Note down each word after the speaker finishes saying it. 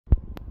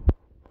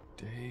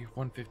Day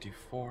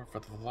 154 for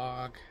the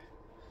vlog.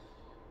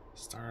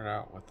 Started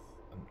out with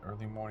an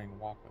early morning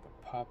walk with a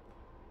pup.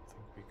 I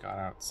think we got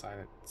outside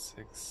at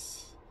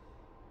 6.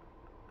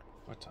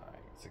 What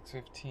time?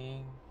 6:15.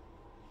 There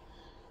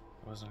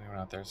wasn't anyone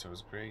out there, so it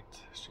was great.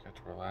 She got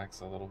to relax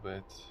a little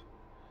bit.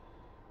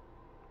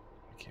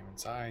 We came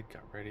inside,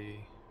 got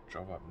ready,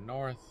 drove up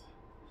north.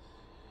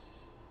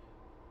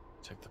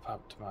 Took the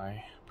pup to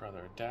my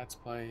brother and dad's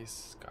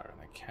place, got her in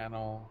the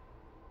kennel.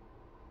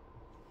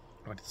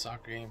 Went to the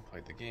soccer game,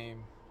 played the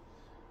game.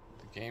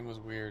 The game was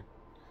weird.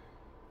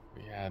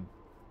 It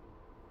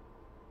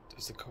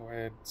was a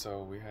co-ed,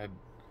 so we had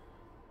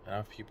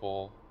enough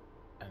people,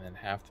 and then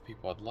half the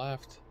people had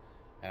left,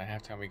 and at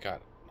halftime we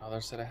got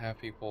another set of half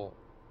people,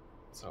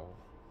 so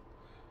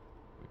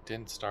we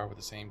didn't start with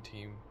the same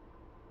team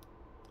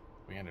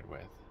we ended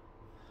with.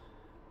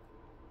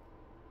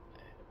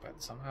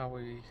 But somehow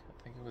I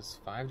think it was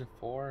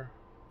 5-4,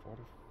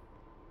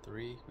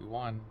 4-3, we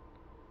won.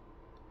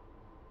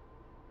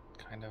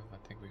 Kind of, I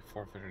think we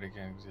forfeited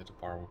again because we had to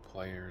borrow a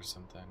player or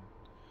something.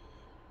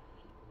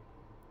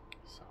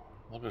 So,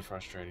 a little bit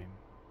frustrating.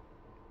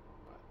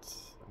 But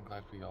I'm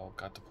glad we all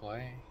got to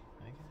play,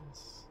 I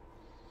guess.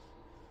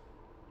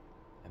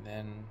 And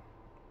then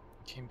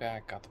came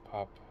back, got the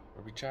pup,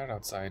 or we chatted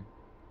outside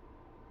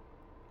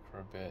for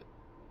a bit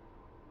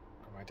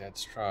at my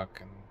dad's truck,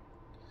 and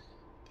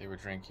they were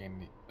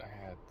drinking. I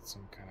had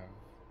some kind of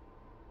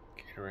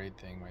Gatorade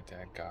thing my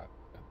dad got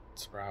at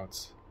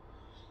Sprouts.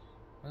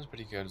 It was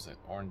pretty good. It was like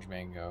orange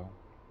mango.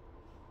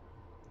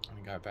 And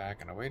I got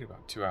back and I waited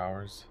about 2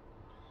 hours.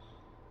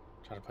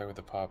 Tried to play with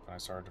the pup and I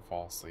started to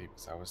fall asleep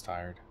because I was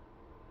tired.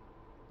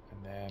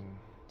 And then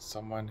I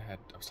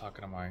was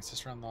talking to my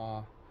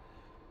sister-in-law.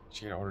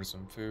 She had ordered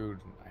some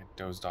food and I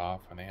dozed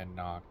off and they had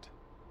knocked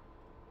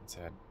and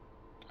said,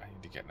 I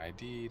need to get an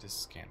ID to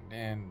scan it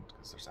in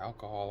because there's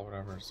alcohol or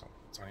whatever. So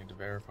I need to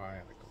verify.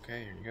 Like,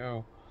 okay, here you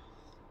go.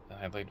 And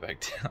I laid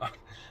back down.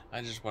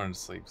 I just wanted to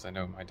sleep because I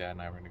know my dad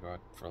and I were going to go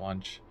out for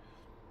lunch,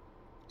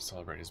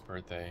 celebrate his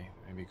birthday,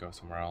 maybe go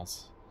somewhere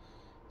else.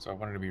 So I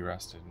wanted to be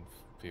rested and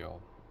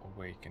feel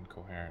awake and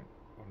coherent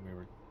when we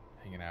were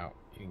hanging out,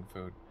 eating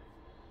food.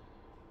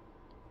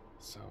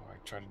 So I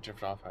tried to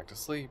drift off back to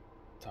sleep,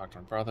 talked to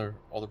my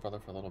older brother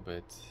for a little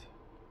bit,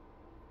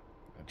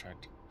 then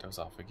tried to doze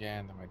off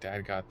again. Then my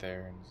dad got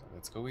there and was like,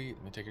 let's go eat,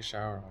 let me take a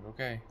shower. I'm like,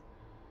 okay.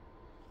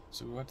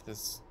 So we went to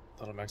this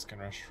little Mexican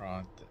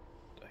restaurant that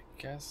I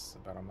guess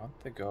about a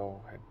month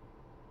ago had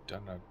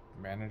done a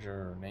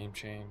manager or name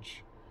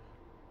change.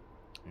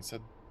 He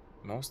said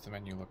most of the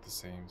menu looked the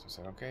same, so I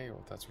said, okay, well,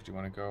 if that's what you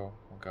want to go,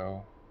 we'll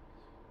go.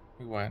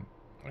 We went.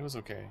 It was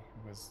okay.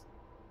 It was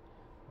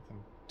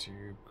nothing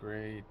too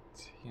great.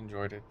 He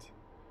enjoyed it.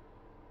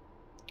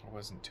 I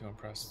wasn't too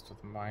impressed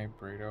with my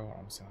burrito. I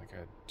almost seemed like I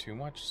had too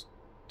much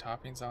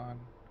toppings on.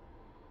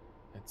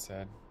 It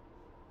said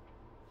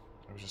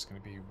it was just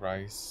going to be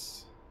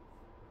rice,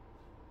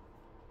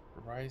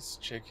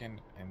 chicken,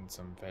 and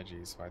some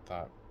veggies. So I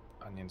thought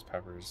onions,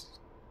 peppers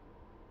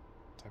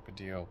type of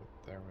deal.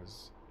 But there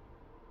was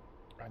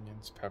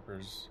onions,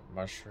 peppers,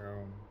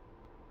 mushroom,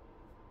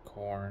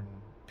 corn,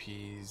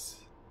 peas,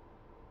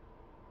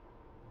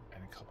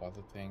 and a couple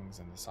other things.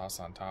 And the sauce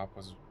on top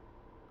was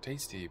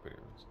tasty, but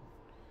there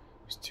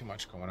was too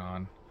much going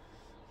on.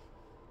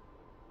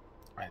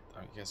 I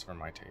guess for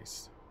my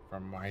taste.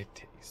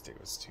 It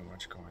was too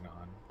much going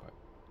on. But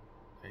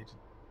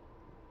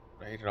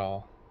I ate it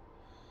all.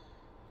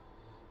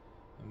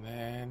 And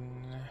then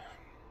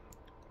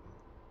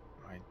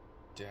my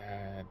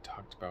dad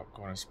talked about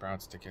going to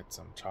Sprouts to get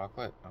some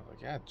chocolate. I was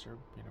like, yeah, it's your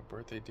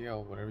birthday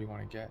deal, whatever you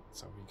want to get.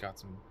 So we got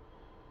some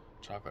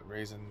chocolate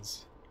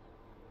raisins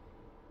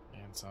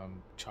and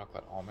some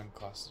chocolate almond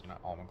clusters. Not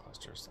almond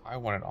clusters. I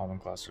wanted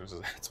almond clusters,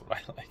 that's what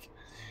I like.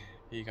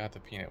 He got the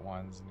peanut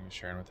ones and he was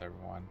sharing with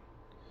everyone.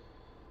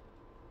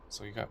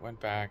 So we went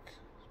back,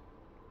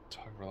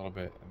 talked for a little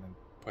bit, and then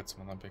put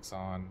some Olympics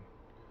on.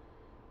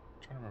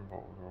 I'm trying to remember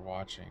what we were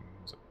watching.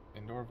 Was it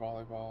indoor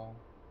volleyball?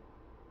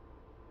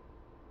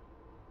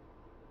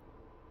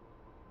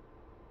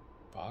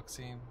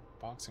 Boxing?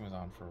 Boxing was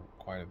on for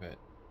quite a bit.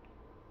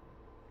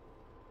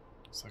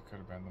 So that could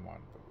have been the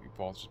one, but we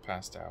both just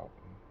passed out.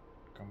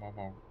 And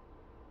Gomomo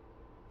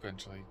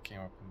eventually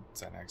came up and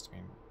sat next to me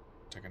and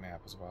took a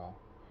nap as well.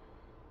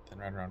 Then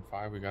right around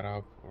 5 we got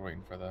up. We're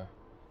waiting for the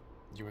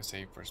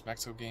USA vs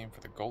Mexico game for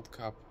the Gold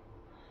Cup.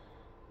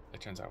 It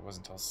turns out it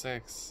wasn't until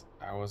 6.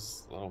 I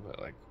was a little bit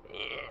like,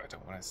 I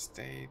don't want to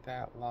stay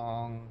that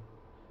long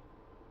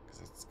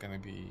because it's going to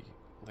be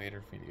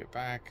later for me to get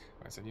back.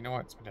 I said, you know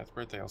what, it's my dad's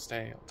birthday, I'll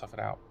stay, I'll tough it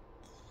out.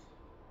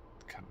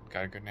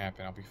 Got a good nap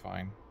and I'll be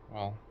fine.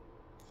 Well,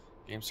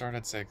 game started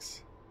at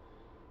 6.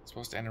 It's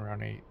supposed to end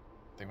around 8.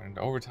 They went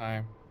into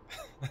overtime.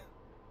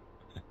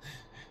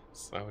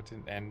 So it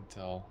didn't end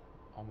until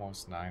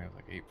almost 9. It was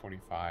like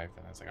 8:45.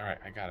 And I was like, alright,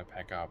 I gotta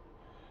pack up.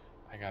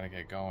 I gotta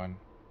get going.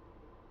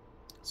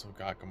 So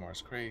got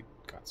Gamar's crate,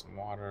 got some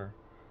water,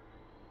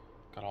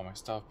 got all my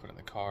stuff, put it in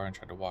the car, and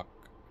tried to walk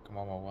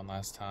Gamomo one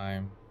last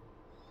time.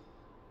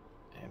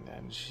 And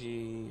then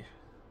she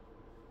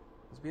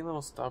was being a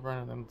little stubborn,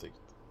 and then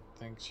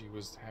think she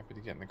was happy to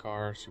get in the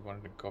car. She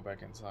wanted to go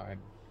back inside.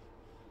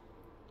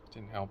 It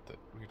didn't help that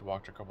we'd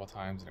walked her a couple of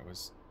times and it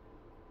was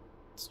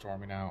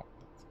storming out.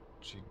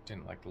 She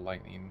didn't like the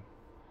lightning.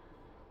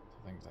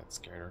 So I think that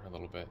scared her a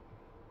little bit.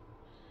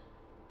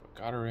 But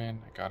got her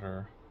in. I got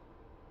her,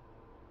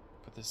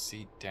 put the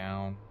seat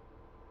down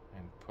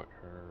and put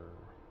her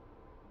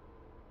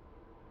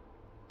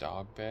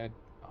dog bed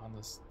on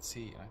the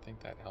seat, and I think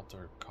that helped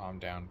her calm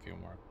down, feel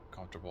more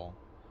comfortable.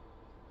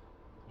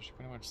 So she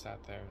pretty much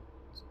sat there,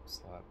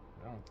 slept.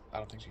 I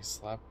don't think she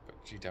slept, but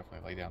she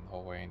definitely lay down the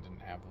whole way and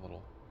didn't have the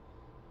little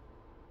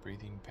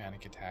breathing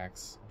panic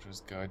attacks, which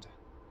was good.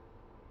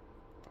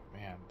 But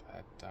man,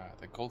 that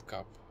the Gold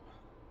Cup,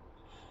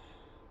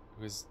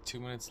 it was 2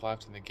 minutes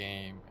left in the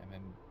game, and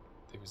then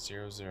it was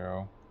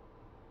 0-0,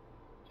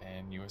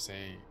 and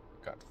USA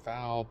got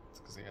fouled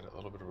because they had a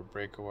little bit of a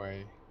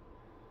breakaway.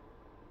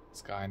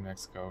 This guy in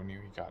Mexico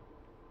knew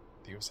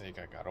the USA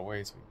guy got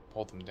away, so he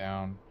pulled them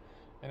down.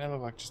 And it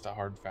looked like just a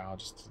hard foul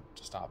just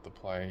to stop the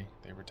play.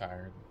 They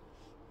retired.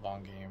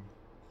 Long game.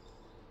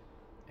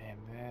 And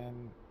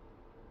then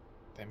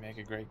they make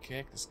a great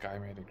kick. This guy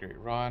made a great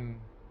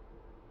run.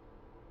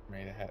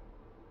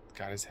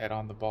 Got his head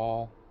on the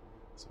ball.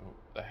 So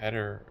the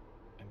header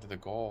into the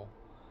goal.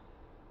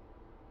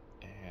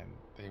 And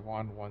they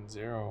won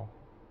 1-0.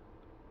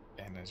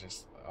 And it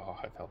just,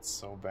 I felt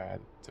so bad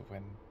to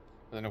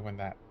win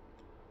that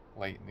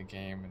late in the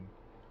game, and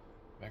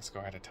Mexico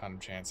had a ton of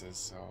chances,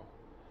 so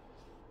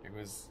it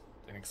was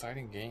an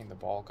exciting game. The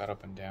ball got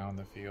up and down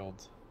the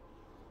field.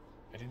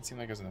 It didn't seem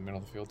like it was in the middle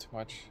of the field too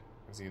much.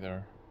 It was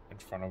either in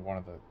front of one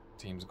of the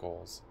team's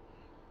goals,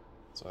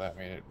 so that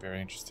made it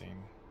very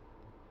interesting.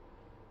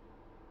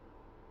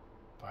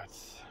 But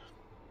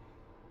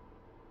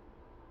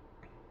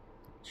I'm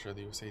sure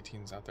the USA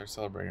team's out there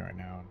celebrating right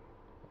now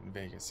in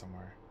Vegas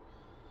somewhere.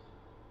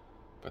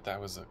 But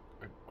that was a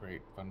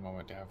great fun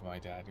moment to have with my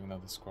dad. Even though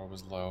the score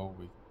was low,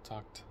 we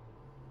talked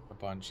a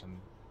bunch, and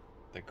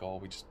the goal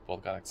we just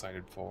both got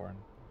excited for. And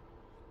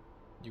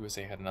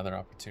USA had another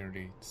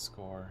opportunity to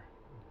score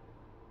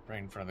right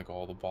in front of the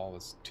goal. The ball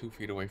was 2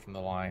 feet away from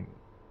the line,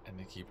 and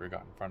the keeper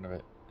got in front of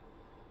it.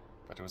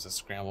 But it was a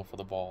scramble for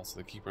the ball, so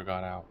the keeper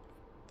got out.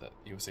 The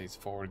USA's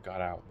forward got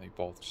out, and they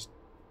both just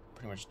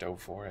pretty much dove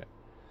for it.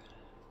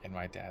 And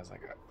my dad's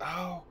like,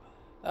 "Oh,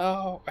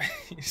 oh!"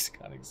 He just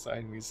got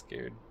excited. He was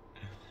scared.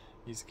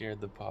 He scared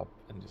the pup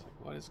and just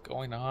like, what is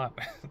going on?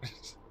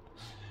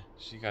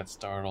 She got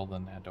startled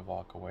and had to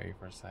walk away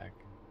for a sec.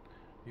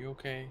 You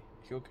okay?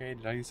 You okay?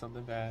 Did I do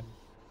something bad?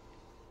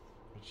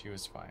 But she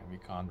was fine. We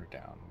calmed her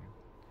down.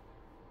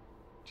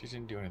 She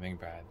didn't do anything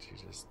bad.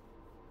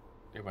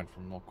 It went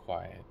from real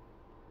quiet,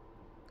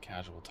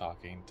 casual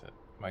talking to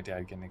my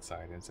dad getting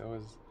excited. So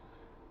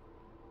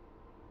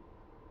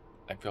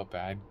I felt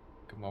bad.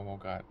 Momo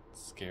got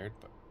scared,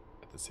 but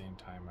at the same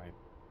time, I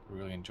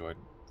really enjoyed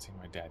seeing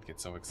my dad get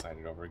so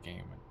excited over a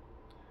game, and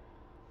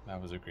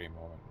that was a great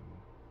moment, and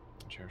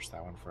I'll cherish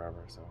that one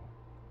forever. So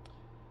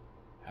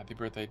happy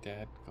birthday,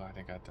 Dad. Glad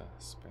I got to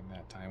spend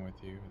that time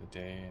with you the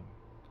day and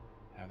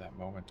have that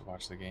moment to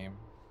watch the game.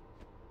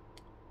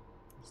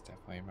 It's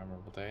definitely a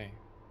memorable day.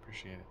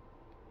 Appreciate it.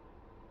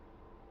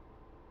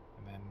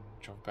 And then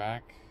drove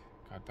back,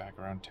 got back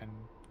around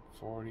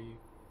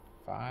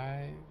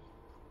 10:45.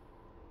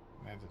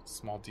 I had a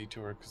small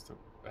detour because the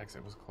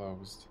exit was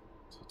closed,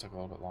 so it took a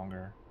little bit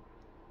longer.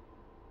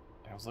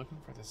 And I was looking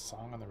for this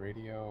song on the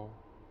radio,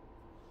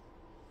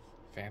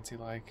 Fancy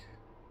Like.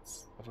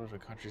 It's a little bit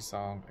of a country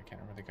song. I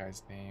can't remember the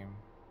guy's name,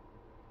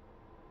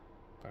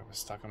 but it was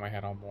stuck in my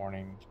head all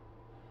morning.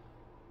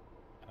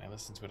 And I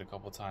listened to it a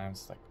couple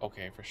times, like,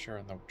 okay, for sure,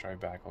 and the drive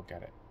back I'll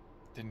get it.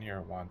 Didn't hear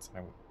it once,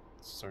 and I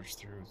searched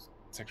through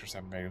 6 or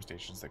 7 radio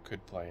stations that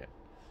could play it.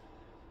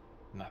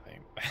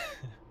 Nothing.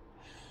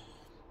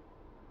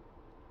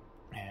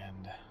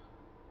 And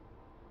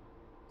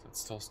so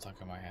it's still stuck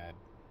in my head,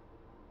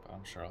 but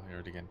I'm sure I'll hear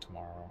it again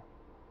tomorrow,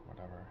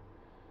 whatever.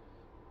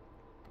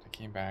 But I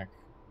came back,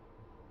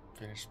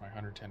 finished my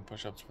 110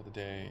 push-ups for the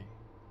day,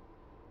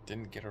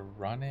 didn't get a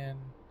run in.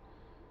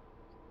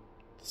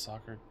 The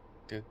soccer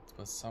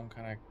was some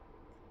kind of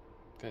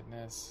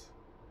fitness,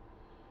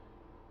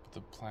 but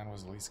the plan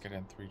was at least get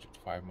in 3 to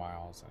 5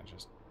 miles, and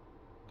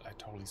I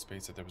totally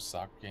spaced it. There was a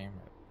soccer game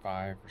at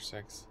 5 or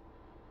 6.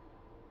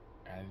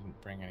 I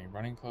didn't bring any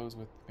running clothes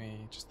with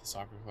me, just the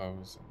soccer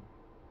clothes, and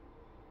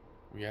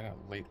we had a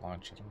late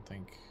lunch. I don't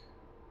think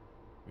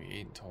we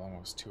ate until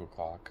almost 2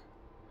 o'clock,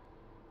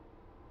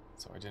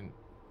 so I didn't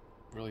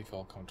really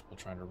feel comfortable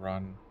trying to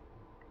run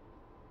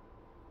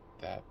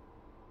that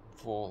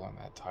full and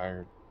that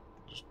tired.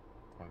 Just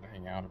wanted to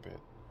hang out a bit.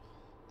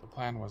 The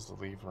plan was to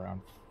leave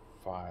around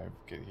 5,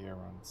 get here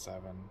around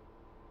 7,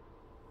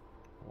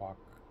 walk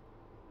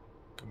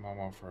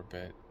Momo for a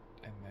bit,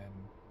 and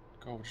then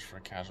go just for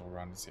a casual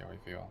run to see how I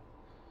feel.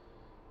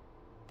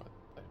 But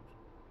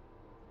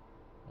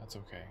that's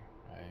okay.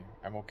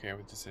 I'm okay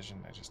with the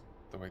decision.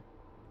 The way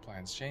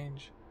plans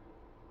change,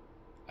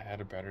 I had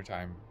a better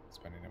time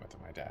spending it with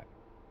my dad.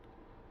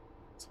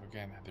 So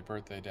again, happy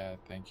birthday, Dad.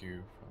 Thank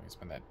you for letting me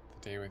spend the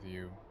day with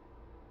you.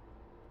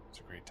 It's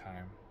a great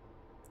time.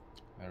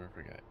 Never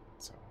forget it.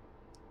 So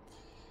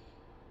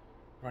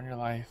run your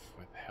life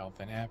with health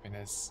and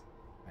happiness.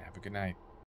 Have a good night.